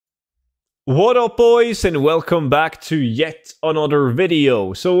What up, boys, and welcome back to yet another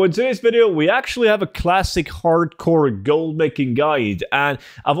video. So in today's video, we actually have a classic hardcore gold making guide, and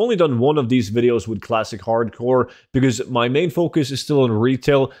I've only done one of these videos with classic hardcore because my main focus is still on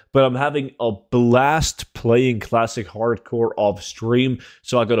retail, but I'm having a blast playing classic hardcore off stream.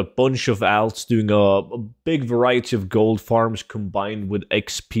 So I got a bunch of alts doing a big variety of gold farms combined with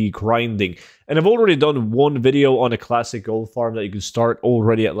XP grinding. And I've already done one video on a classic gold farm that you can start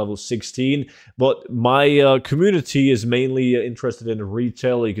already at level 16. But my community is mainly interested in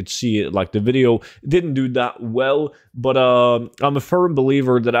retail. You could see it, like the video didn't do that well. But I'm a firm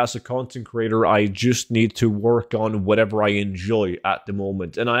believer that as a content creator, I just need to work on whatever I enjoy at the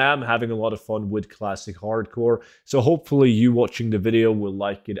moment. And I am having a lot of fun with classic hardcore. So hopefully you watching the video will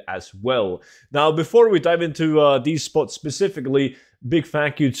like it as well. Now, before we dive into these spots specifically, big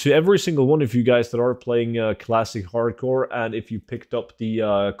thank you to every single one of you guys that are playing Classic Hardcore, and if you picked up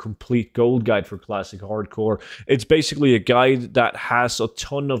the complete gold guide for Classic Hardcore, it's basically a guide that has a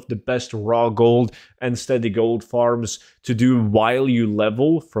ton of the best raw gold and steady gold farms to do while you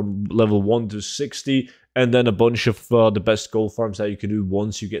level from level 1 to 60, and then a bunch of the best gold farms that you can do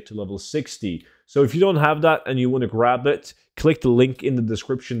once you get to level 60. So if you don't have that and you want to grab it, click the link in the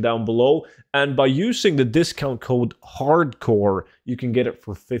description down below, and by using the discount code HARDCORE, you can get it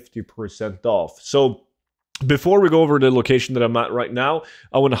for 50% off. So before we go over the location that I'm at right now,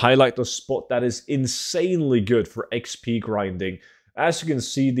 I want to highlight the spot that is insanely good for XP grinding. As you can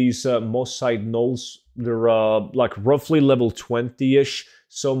see, these moss side knolls, they're like roughly level 20-ish,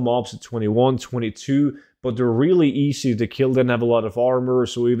 some mobs at 21, 22, but they're really easy to kill. They don't have a lot of armor,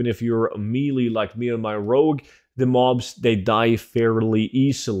 so even if you're a melee like me and my rogue, the mobs, they die fairly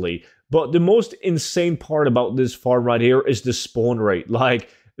easily. But the most insane part about this farm right here is the spawn rate. Like,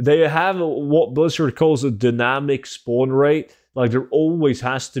 they have what Blizzard calls a dynamic spawn rate. Like, there always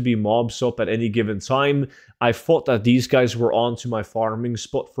has to be mobs up at any given time. I thought that these guys were onto my farming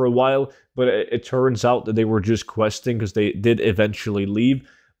spot for a while, but it turns out that they were just questing because they did eventually leave.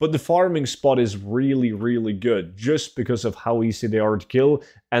 But the farming spot is really, really good just because of how easy they are to kill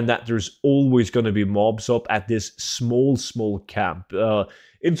and that there's always going to be mobs up at this small camp.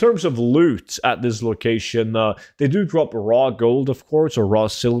 In terms of loot at this location, they do drop raw gold, of course, or raw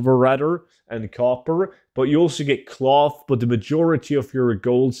silver rather, and copper, but you also get cloth. But the majority of your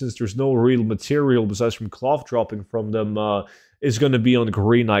gold, since there's no real material besides from cloth dropping from them, is going to be on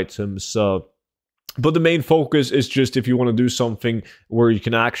green items. But the main focus is just if you want to do something where you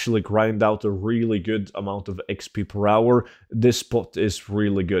can actually grind out a really good amount of XP per hour, this spot is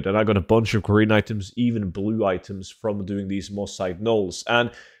really good. And I got a bunch of green items, even blue items from doing these moss side knolls.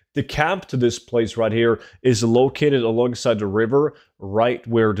 And the camp to this place right here is located alongside the river, right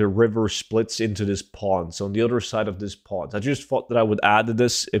where the river splits into this pond. So on the other side of this pond. I just thought that I would add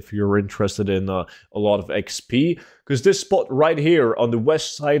this if you're interested in a lot of XP. Because this spot right here on the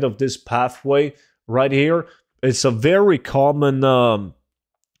west side of this pathway, right here, it's a very common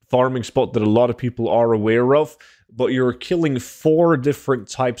farming spot that a lot of people are aware of, but you're killing 4 different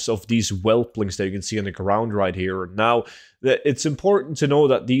types of these whelplings that you can see on the ground right here. Now, it's important to know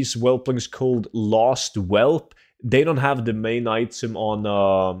that these whelplings called Lost Whelp, they don't have the main item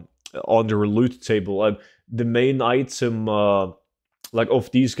on their loot table. The main item like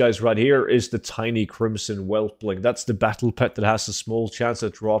of these guys right here is the tiny crimson whelpling. That's the battle pet that has a small chance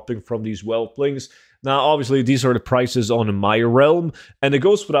at dropping from these whelplings. Now, obviously, these are the prices on my realm, and it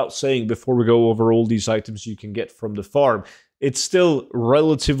goes without saying before we go over all these items you can get from the farm. It's still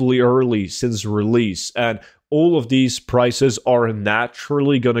relatively early since release, and all of these prices are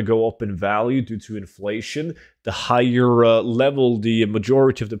naturally going to go up in value due to inflation. The higher level the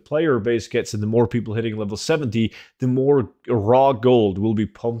majority of the player base gets and the more people hitting level 70, the more raw gold will be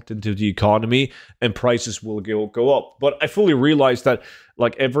pumped into the economy and prices will go up. But I fully realize that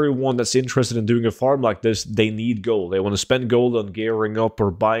like everyone that's interested in doing a farm like this, they need gold. They want to spend gold on gearing up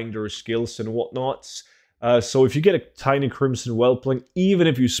or buying their skills and whatnots. So if you get a tiny crimson whelpling, even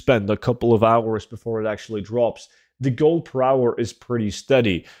if you spend a couple of hours before it actually drops, the gold per hour is pretty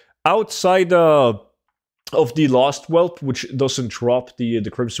steady. Outside of the Lost Whelp, which doesn't drop the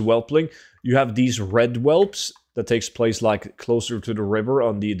crimson whelpling, you have these red whelps that takes place like closer to the river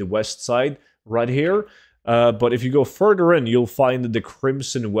on the west side right here. But if you go further in, you'll find the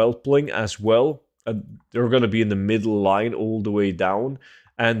crimson whelpling as well. They're going to be in the middle line all the way down,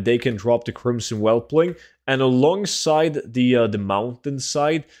 and they can drop the crimson whelpling. And alongside the mountain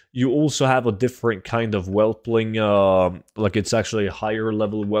side, you also have a different kind of whelpling. Like it's actually a higher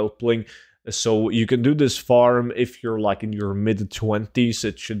level whelpling. So you can do this farm if you're like in your mid-20s.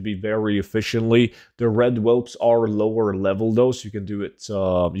 It should be very efficiently. The red whelps are lower level though, so you can do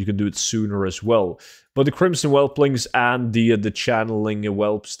it sooner as well. But the crimson whelplings and the channeling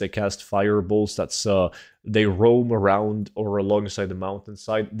whelps, they cast fireballs. That's they roam around or alongside the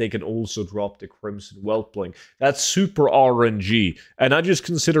mountainside. They can also drop the crimson whelpling. That's super RNG, and I just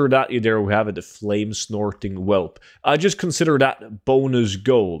consider that there we have it, the flame snorting whelp. I just consider that bonus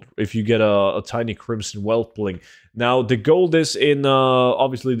gold if you get a tiny crimson whelpling. Now the gold is in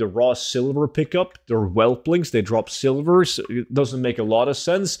obviously the raw silver pickup. They're whelplings, they drop silver, so it doesn't make a lot of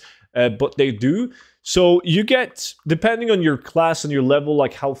sense, but they do. So you get, depending on your class and your level,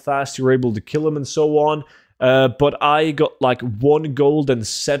 like how fast you're able to kill them and so on. But I got like 1 gold and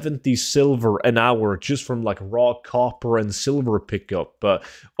 70 silver an hour just from like raw copper and silver pickup.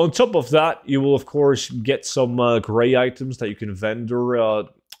 On top of that, you will of course get some gray items that you can vendor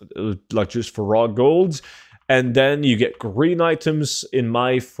like just for raw golds. And then you get green items. In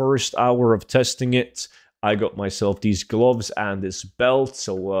my first hour of testing it, I got myself these gloves and this belt,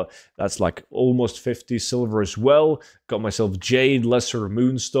 so that's like almost 50 silver as well. Got myself jade, lesser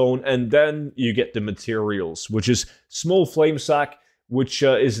moonstone, and then you get the materials, which is small flame sack, which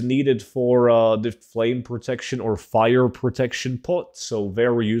is needed for the flame protection or fire protection pot, so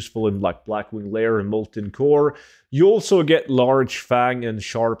very useful in like Blackwing Lair and Molten Core. You also get large fang and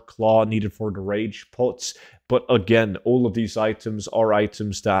sharp claw needed for the rage pots. But again, all of these items are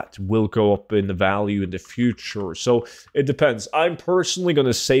items that will go up in value in the future. So it depends. I'm personally going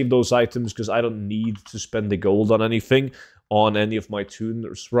to save those items because I don't need to spend the gold on anything, on any of my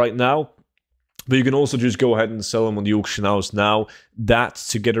tuners right now. But you can also just go ahead and sell them on the auction house now. That,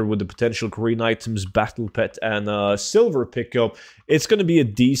 together with the potential green items, battle pet, and silver pickup, it's going to be a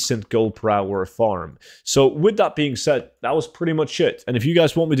decent gold per hour farm. So with that being said, that was pretty much it. And if you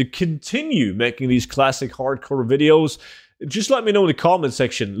guys want me to continue making these classic hardcore videos, just let me know in the comment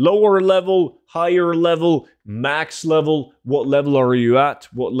section. Lower level, higher level, max level. What level are you at?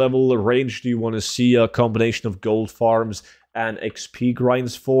 What level range do you want to see a combination of gold farms and XP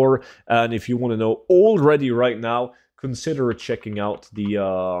grinds for? And if you want to know already right now, consider checking out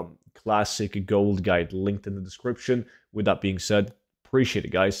the classic gold guide linked in the description. With that being said, appreciate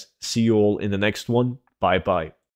it, guys. See you all in the next one. Bye bye.